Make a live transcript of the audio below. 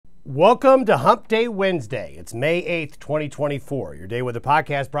Welcome to Hump Day Wednesday. It's May 8th, 2024. Your day weather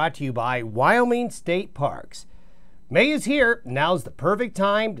podcast brought to you by Wyoming State Parks. May is here. Now's the perfect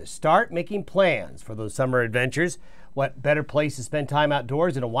time to start making plans for those summer adventures. What better place to spend time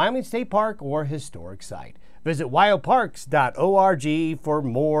outdoors than a Wyoming State Park or historic site? Visit wyoparks.org for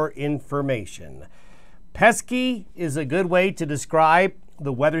more information. Pesky is a good way to describe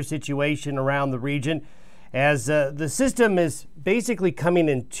the weather situation around the region, as the system is basically coming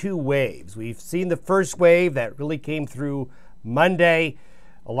in two waves. We've seen the first wave that really came through Monday.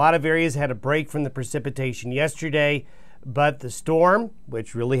 A lot of areas had a break from the precipitation yesterday, but the storm,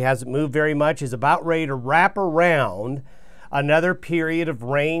 which really hasn't moved very much, is about ready to wrap around another period of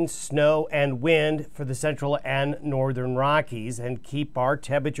rain, snow, and wind for the central and northern Rockies and keep our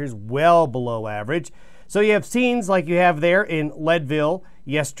temperatures well below average. So you have scenes like you have there in Leadville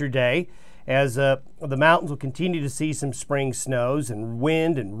yesterday, as the mountains will continue to see some spring snows, and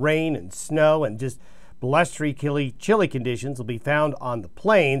wind and rain and snow and just blustery, chilly conditions will be found on the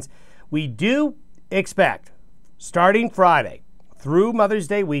plains. We do expect, starting Friday through Mother's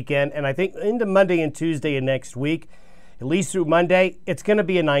Day weekend, and I think into Monday and Tuesday of next week, at least through Monday, it's going to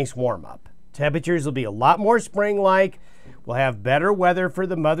be a nice warm-up. Temperatures will be a lot more spring-like. We'll have better weather for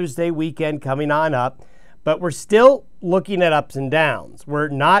the Mother's Day weekend coming on up, but we're still looking at ups and downs. We're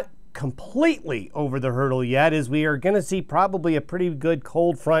not completely over the hurdle yet, as we are going to see probably a pretty good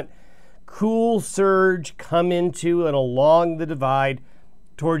cold front, cool surge come into and along the divide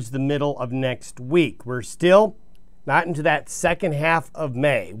towards the middle of next week. We're still not into that second half of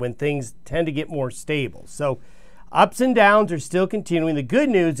May when things tend to get more stable. So ups and downs are still continuing. The good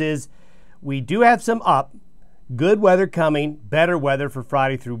news is we do have some good weather coming, better weather for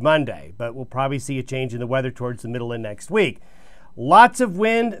Friday through Monday, but we'll probably see a change in the weather towards the middle of next week. Lots of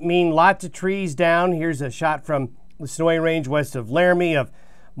wind mean lots of trees down. Here's a shot from the snowy range west of Laramie of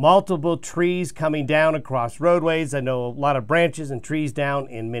multiple trees coming down across roadways. I know a lot of branches and trees down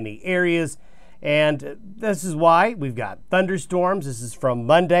in many areas, and this is why we've got thunderstorms. This is from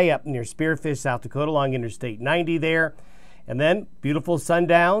Monday up near Spearfish, South Dakota, along Interstate 90 there. And then beautiful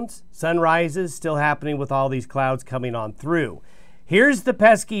sundowns, sunrises still happening with all these clouds coming on through. Here's the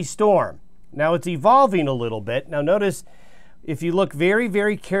pesky storm. Now it's evolving a little bit. Now notice, if you look very,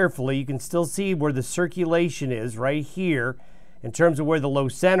 very carefully, you can still see where the circulation is right here in terms of where the low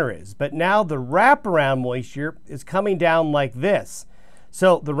center is. But now the wraparound moisture is coming down like this.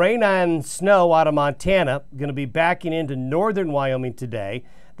 So the rain and snow out of Montana going to be backing into northern Wyoming today.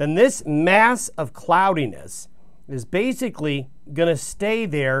 Then this mass of cloudiness is basically going to stay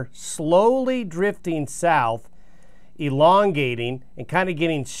there, slowly drifting south, elongating, and kind of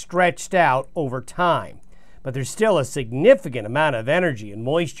getting stretched out over time. But there's still a significant amount of energy and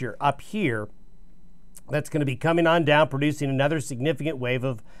moisture up here that's going to be coming on down, producing another significant wave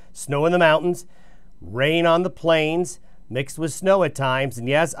of snow in the mountains, rain on the plains, mixed with snow at times. And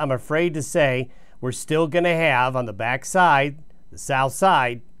yes, I'm afraid to say we're still going to have on the back side, the south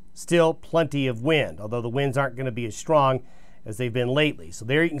side, still plenty of wind, although the winds aren't going to be as strong as they've been lately. So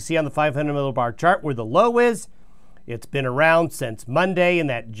there you can see on the 500 millibar chart where the low is. It's been around since Monday in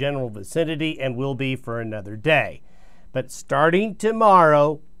that general vicinity and will be for another day. But starting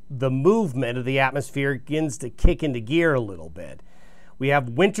tomorrow, the movement of the atmosphere begins to kick into gear a little bit. We have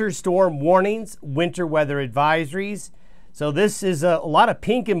winter storm warnings, winter weather advisories. So this is a lot of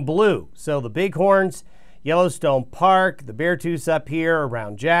pink and blue. So the Bighorns, Yellowstone Park, the Beartooth up here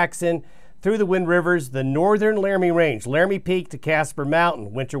around Jackson, through the Wind Rivers, the northern Laramie Range, Laramie Peak to Casper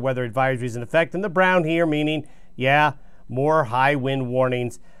Mountain, winter weather advisories in effect. And the brown here meaning, yeah, more high wind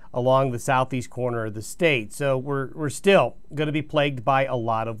warnings along the southeast corner of the state. So we're still going to be plagued by a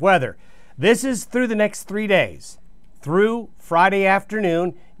lot of weather. This is through the next 3 days. Through Friday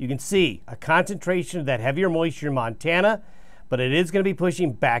afternoon, you can see a concentration of that heavier moisture in Montana, but it is going to be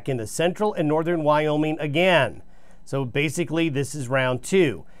pushing back into central and northern Wyoming again. So basically, this is round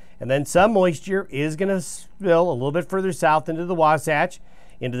two. And then some moisture is going to spill a little bit further south into the Wasatch,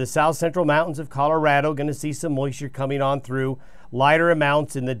 into the south central mountains of Colorado. Going to see some moisture coming on through, lighter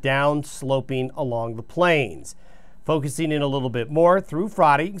amounts in the down sloping along the plains. Focusing in a little bit more through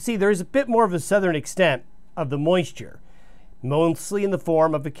Friday, you can see there's a bit more of a southern extent of the moisture, mostly in the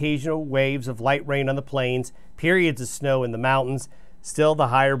form of occasional waves of light rain on the plains, periods of snow in the mountains, still the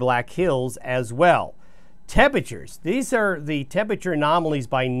higher Black Hills as well. Temperatures, these are the temperature anomalies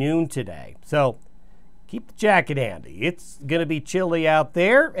by noon today. So keep the jacket handy. It's going to be chilly out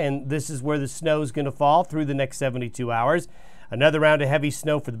there, and this is where the snow is going to fall through the next 72 hours. Another round of heavy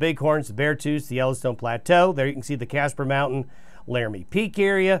snow for the Bighorns, the Beartooth, the Yellowstone Plateau. There you can see the Casper Mountain, Laramie Peak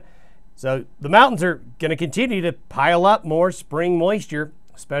area. So the mountains are going to continue to pile up more spring moisture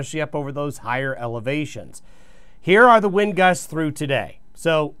especially up over those higher elevations. Here are the wind gusts through today.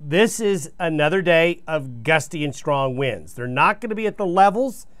 So this is another day of gusty and strong winds. They're not going to be at the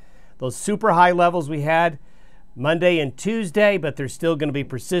levels, those super high levels we had Monday and Tuesday, but they're still going to be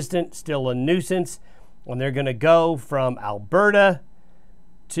persistent, still a nuisance. And they're going to go from Alberta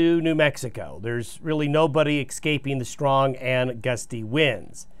to New Mexico. There's really nobody escaping the strong and gusty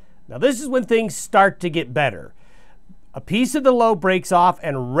winds. Now this is when things start to get better. A piece of the low breaks off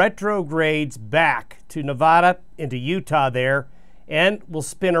and retrogrades back to Nevada into Utah there, and will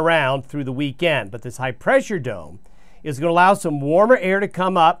spin around through the weekend. But this high pressure dome is going to allow some warmer air to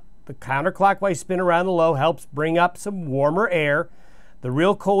come up. The counterclockwise spin around the low helps bring up some warmer air. The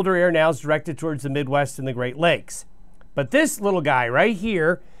real colder air now is directed towards the Midwest and the Great Lakes. But this little guy right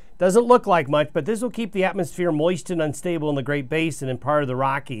here doesn't look like much, but this will keep the atmosphere moist and unstable in the Great Basin and part of the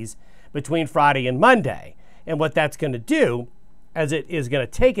Rockies between Friday and Monday. And what that's going to do is it is going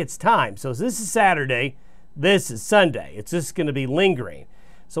to take its time. So this is Saturday, this is Sunday. It's just going to be lingering.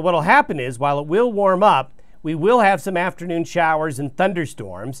 So what will happen is, while it will warm up, we will have some afternoon showers and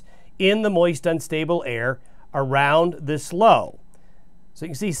thunderstorms in the moist, unstable air around this low. So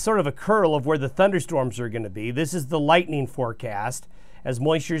you can see sort of a curl of where the thunderstorms are going to be. This is the lightning forecast as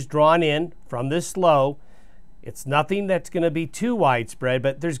moisture is drawn in from this low. It's nothing that's going to be too widespread,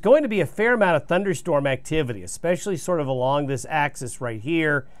 but there's going to be a fair amount of thunderstorm activity, especially sort of along this axis right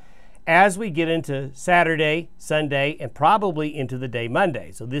here, as we get into Saturday, Sunday, and probably into the day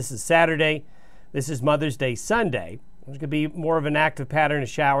Monday. So this is Saturday, this is Mother's Day Sunday. There's going to be more of an active pattern of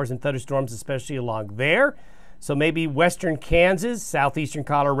showers and thunderstorms, especially along there. So maybe western Kansas, southeastern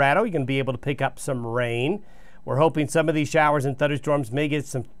Colorado, you're going to be able to pick up some rain. We're hoping some of these showers and thunderstorms may get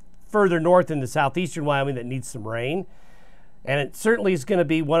some further north into southeastern Wyoming that needs some rain. And it certainly is going to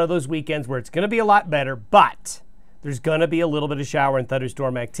be one of those weekends where it's going to be a lot better, but there's going to be a little bit of shower and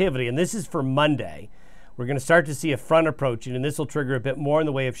thunderstorm activity. And this is for Monday. We're going to start to see a front approaching, and this will trigger a bit more in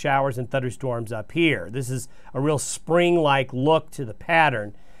the way of showers and thunderstorms up here. This is a real spring-like look to the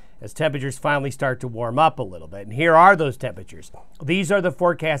pattern as temperatures finally start to warm up a little bit. And here are those temperatures. These are the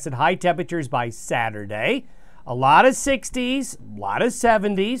forecasted high temperatures by Saturday. A lot of 60s, a lot of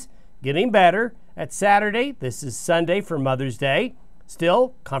 70s, getting better at Saturday. This is Sunday for Mother's Day.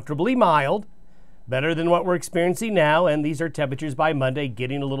 Still comfortably mild, better than what we're experiencing now. And these are temperatures by Monday,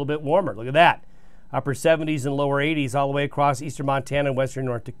 getting a little bit warmer. Look at that. Upper 70s and lower 80s all the way across eastern Montana and western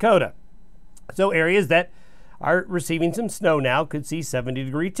North Dakota. So areas that are receiving some snow now could see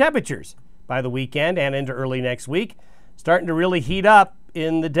 70-degree temperatures by the weekend and into early next week. Starting to really heat up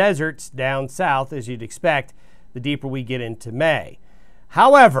in the deserts down south, as you'd expect, the deeper we get into May.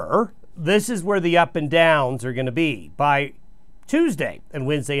 However, this is where the up and downs are going to be. By Tuesday and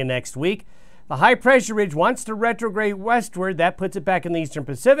Wednesday of next week, the high pressure ridge wants to retrograde westward. That puts it back in the eastern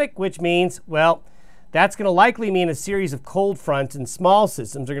Pacific, which means, well, that's going to likely mean a series of cold fronts and small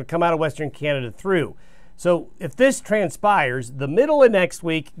systems are going to come out of western Canada through. So if this transpires, the middle of next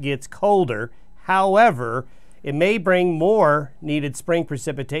week gets colder. However, it may bring more needed spring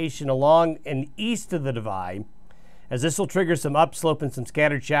precipitation along and east of the divide, as this will trigger some upslope and some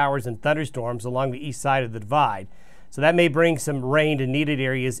scattered showers and thunderstorms along the east side of the divide. So that may bring some rain to needed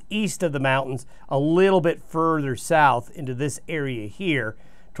areas east of the mountains, a little bit further south into this area here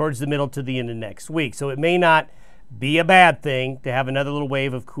towards the middle to the end of next week. So it may not be a bad thing to have another little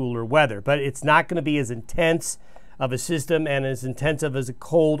wave of cooler weather, but it's not going to be as intense of a system and as intensive as a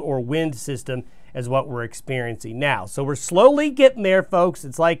cold or wind system as what we're experiencing now. So we're slowly getting there, folks.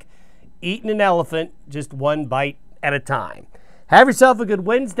 It's like eating an elephant, just one bite at a time. Have yourself a good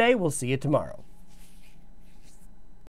Wednesday. We'll see you tomorrow.